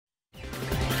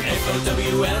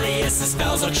F-O-W-L-E-S is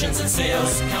Fowles Auctions and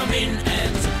Sales. Come in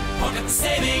and pocket the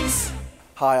savings.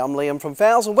 Hi, I'm Liam from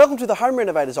Fowles and welcome to the Home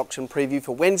Renovators Auction Preview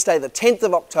for Wednesday the 10th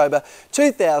of October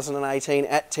 2018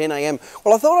 at 10 a.m.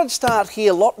 Well, I thought I'd start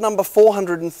here, lot number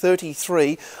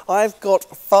 433. I've got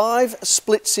 5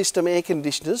 split system air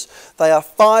conditioners. They are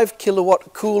 5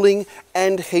 kilowatt cooling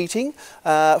and heating.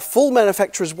 Full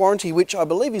manufacturer's warranty, which I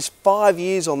believe is 5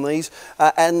 years on these,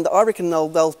 and I reckon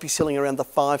they'll be selling around the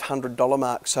 $500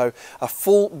 mark. So a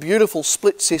full, beautiful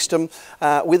split system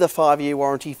with a 5-year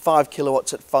warranty, 5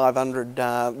 kilowatts at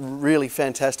 $500. Really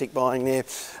fantastic buying there.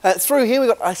 Through here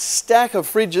we've got a stack of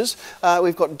fridges.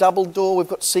 We've got double door, we've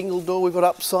got single door, we've got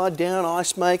upside down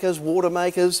ice makers, water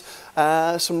makers,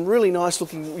 some really nice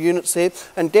looking units there.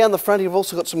 And down the front you've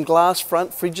also got some glass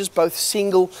front fridges, both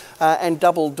single and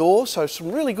double door. So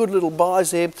some really good little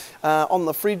buys there on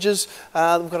the fridges.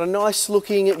 We've got a nice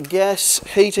looking gas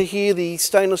heater here, the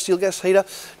stainless steel gas heater.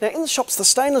 Now in the shops, the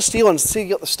stainless steel ones, see you've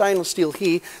got the stainless steel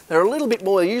here, they're a little bit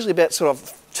more, usually about sort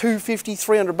of $250,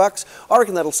 $300. I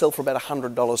reckon that'll sell for about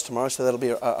 $100 tomorrow, so that'll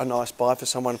be a nice buy for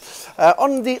someone.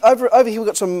 Over here we've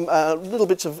got some little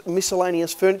bits of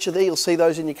miscellaneous furniture there. You'll see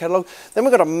those in your catalogue. Then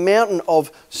we've got a mountain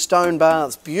of stone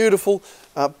baths, beautiful.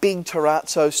 Big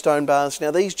terrazzo stone baths.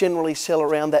 Now these generally sell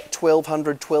around that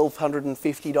 $1,200,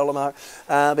 $1,250 mark.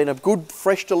 Been a good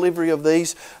fresh delivery of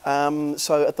these.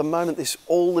 So at the moment there's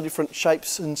all the different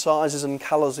shapes and sizes and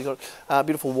colours. They've got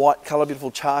beautiful white colour,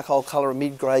 beautiful charcoal colour, a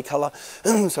mid-grey colour.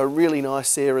 So really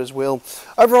nice there as well.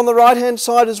 Over on the right hand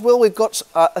side as well we've got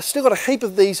still got a heap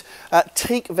of these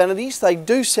teak vanities. They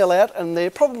do sell out and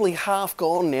they're probably half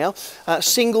gone now.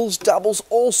 Singles, doubles,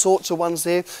 all sorts of ones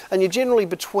there. And you're generally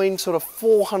between sort of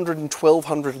 $400 and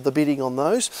 $1,200 of the bidding on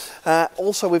those.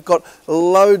 Also we've got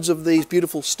loads of these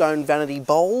beautiful stone vanity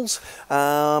bowls,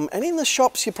 and in the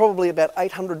shops you're probably about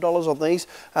 $800 on these.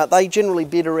 They generally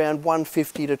bid around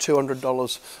 $150 to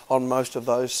 $200 on most of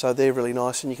those, so they're really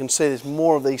nice. And you can see there's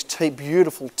more of these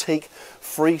beautiful teak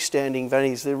freestanding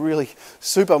vanities. They're really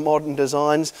super modern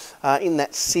designs in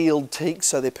that sealed teak,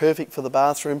 so they're perfect for the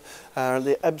bathroom.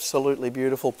 They're absolutely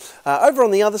beautiful. Over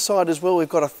on the other side as well we've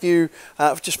got a few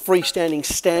just freestanding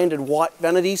standard white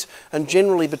vanities, and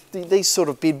generally these sort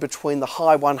of bid between the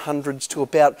high 100s to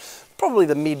about probably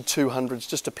the mid 200s,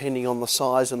 just depending on the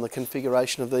size and the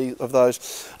configuration of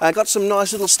those. Got some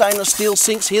nice little stainless steel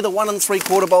sinks here, the 1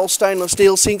 3/4 bowl stainless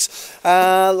steel sinks.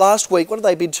 Last week, what did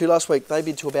they bid to last week? They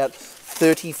bid to about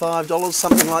 $35,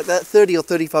 something like that, $30 or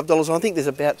 $35. And I think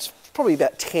there's probably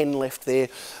about 10 left there,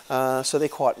 so they're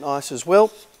quite nice as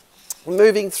well.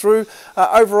 Moving through,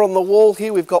 over on the wall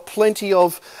here we've got plenty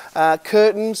of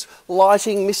curtains,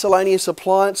 lighting, miscellaneous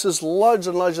appliances, loads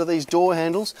and loads of these door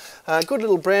handles. Good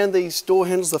little brand, these door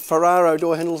handles, the Ferraro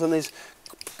door handles, and there's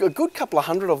a good couple of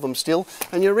hundred of them still,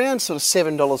 and you're around sort of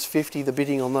 $7.50 the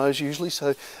bidding on those usually,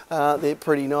 so they're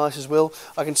pretty nice as well.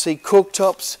 I can see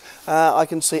cooktops, I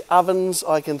can see ovens,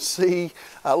 I can see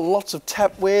lots of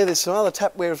tapware. There's some other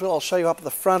tapware as well. I'll show you up at the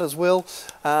front as well.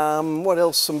 What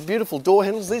else? Some beautiful door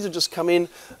handles. These have just come in,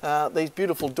 these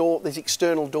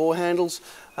external door handles.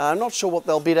 I'm not sure what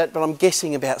they'll bid at, but I'm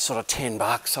guessing about sort of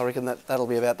 $10. I reckon that'll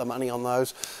be about the money on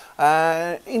those.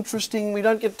 Interesting, we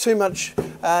don't get too much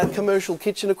commercial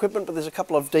kitchen equipment, but there's a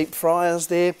couple of deep fryers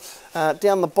there.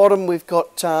 Down the bottom we've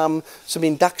got some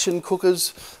induction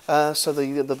cookers, so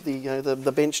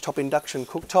the bench top induction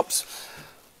cooktops.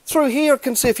 Through here I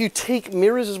can see a few teak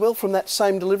mirrors as well from that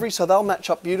same delivery, so they'll match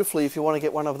up beautifully if you want to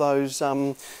get one of those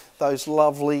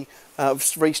lovely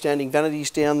freestanding vanities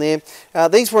down there.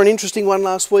 These were an interesting one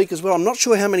last week as well. I'm not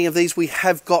sure how many of these we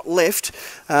have got left.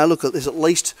 Look, there's at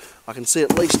least, I can see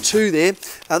at least 2 there.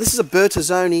 This is a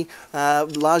Bertazzoni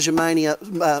Largemania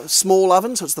small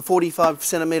oven, so it's the 45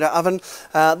 centimetre oven.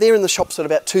 They're in the shops at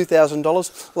about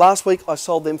 $2,000. Last week I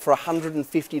sold them for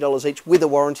 $150 each with a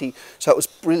warranty, so it was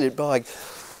brilliant buying.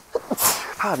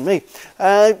 Pardon me.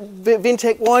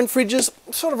 Ventec wine fridges,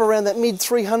 sort of around that mid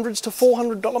 300s to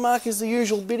 $400 mark is the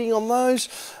usual bidding on those.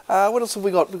 What else have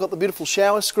we got? We've got the beautiful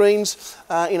shower screens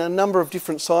in a number of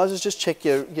different sizes. Just check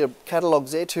your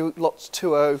catalogues there, lots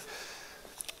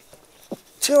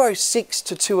 206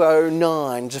 to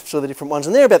 209, just for the different ones,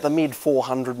 and they're about the mid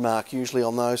 400 mark usually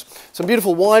on those. Some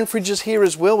beautiful wine fridges here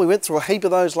as well. We went through a heap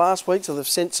of those last week, so they've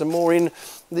sent some more in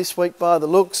this week by the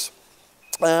looks.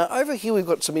 Over here we've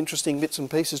got some interesting bits and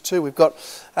pieces too. We've got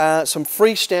some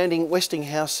freestanding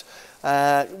Westinghouse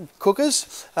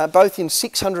cookers, both in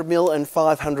 600mm and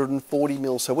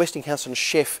 540mm. So Westinghouse and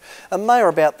Chef, and they are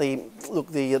about the,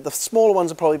 look, the smaller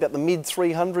ones are probably about the mid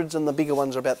 300s and the bigger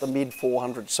ones are about the mid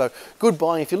 400s. So good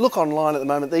buying. If you look online at the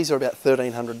moment, these are about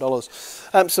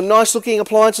 $1,300. Some nice looking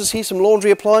appliances here, some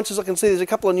laundry appliances. I can see there's a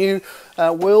couple of new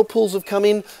Whirlpools have come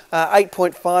in,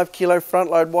 8.5 kilo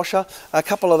front load washer, a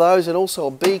couple of those, and also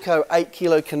a Beko 8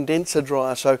 kilo condenser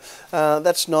dryer. So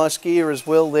that's nice gear as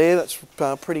well there. That's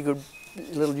pretty good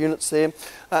little units there.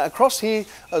 Across here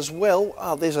as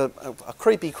well, there's a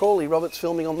creepy crawly. Robert's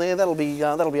filming on there. That'll be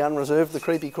unreserved, the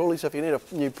creepy crawly. So if you need a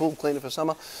new pool cleaner for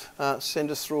summer,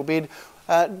 send us through a bid.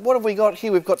 What have we got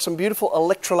here? We've got some beautiful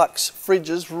Electrolux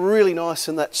fridges, really nice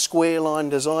in that square line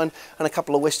design, and a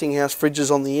couple of Westinghouse fridges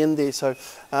on the end there, so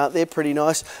they're pretty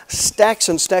nice. Stacks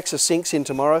and stacks of sinks in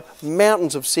tomorrow,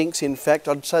 mountains of sinks in fact.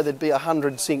 I'd say there'd be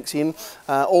 100 sinks in,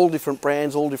 all different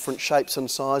brands, all different shapes and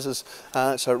sizes,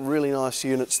 so really nice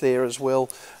units there as well.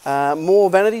 More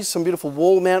vanities, some beautiful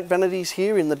wall mount vanities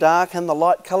here in the dark and the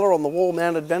light colour on the wall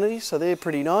mounted vanities, so they're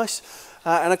pretty nice.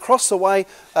 And across the way,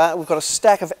 we've got a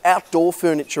stack of outdoor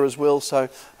furniture as well, so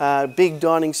big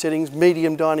dining settings,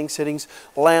 medium dining settings,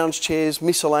 lounge chairs,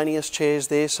 miscellaneous chairs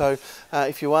there. So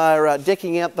if you are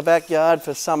decking out the backyard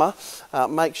for summer,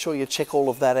 make sure you check all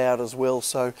of that out as well.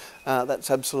 So that's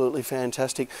absolutely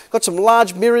fantastic. Got some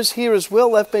large mirrors here as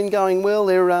well. They've been going well.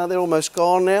 They're almost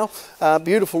gone now.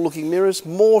 Beautiful looking mirrors.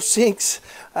 More sinks.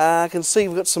 I can see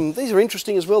we've got some. These are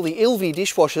interesting as well. The Ilvi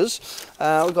dishwashers.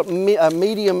 We've got a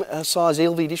medium size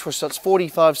Ilvi dishwasher. So it's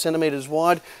 45 centimetres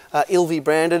wide. Ilvi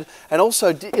branded, and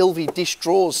also Ilvi dish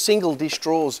drawers, single dish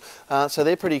drawers. So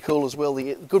they're pretty cool as well.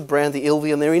 The good brand, the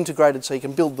Ilvi, and they're integrated, so you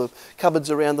can build the cupboards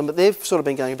around them. But they've sort of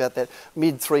been going about that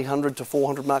mid 300 to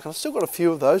 400 mark. I've still got a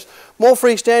few of those. More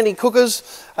freestanding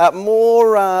cookers,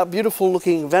 more beautiful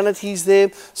looking vanities there.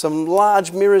 Some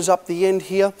large mirrors up the end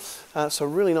here. So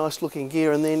really nice looking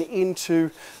gear, and then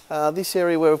into this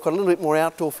area where we've got a little bit more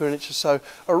outdoor furniture, so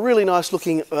a really nice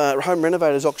looking home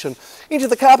renovators auction. Into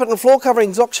the carpet and floor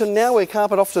coverings auction now, where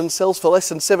carpet often sells for less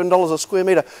than $7 a square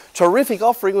metre. Terrific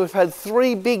offering. We've had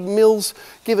 3 big mills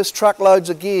give us truckloads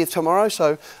of gear tomorrow,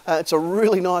 so it's a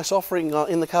really nice offering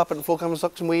in the carpet and floor coverings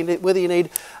auction, whether you need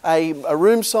a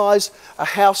room size, a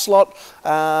house lot,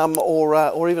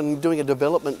 or even doing a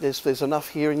development. There's enough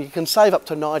here, and you can save up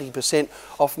to 90%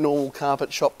 off normal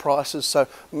carpet shop prices, so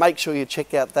make sure you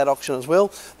check out that auction as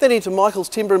well. Then into Michael's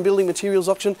Timber and Building Materials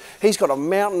auction. He's got a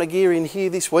mountain of gear in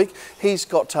here this week. He's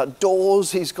got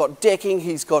doors, he's got decking,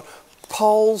 he's got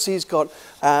poles, he's got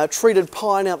treated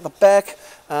pine out the back.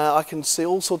 I can see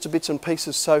all sorts of bits and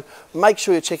pieces, so make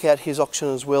sure you check out his auction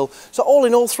as well. So all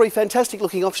in all, 3 fantastic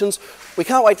looking auctions. We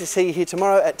can't wait to see you here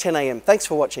tomorrow at 10 AM. Thanks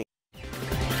for watching.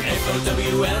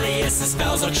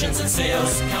 Fowles Auctions and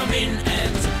Sales. Come in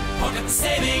and pocket the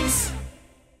savings.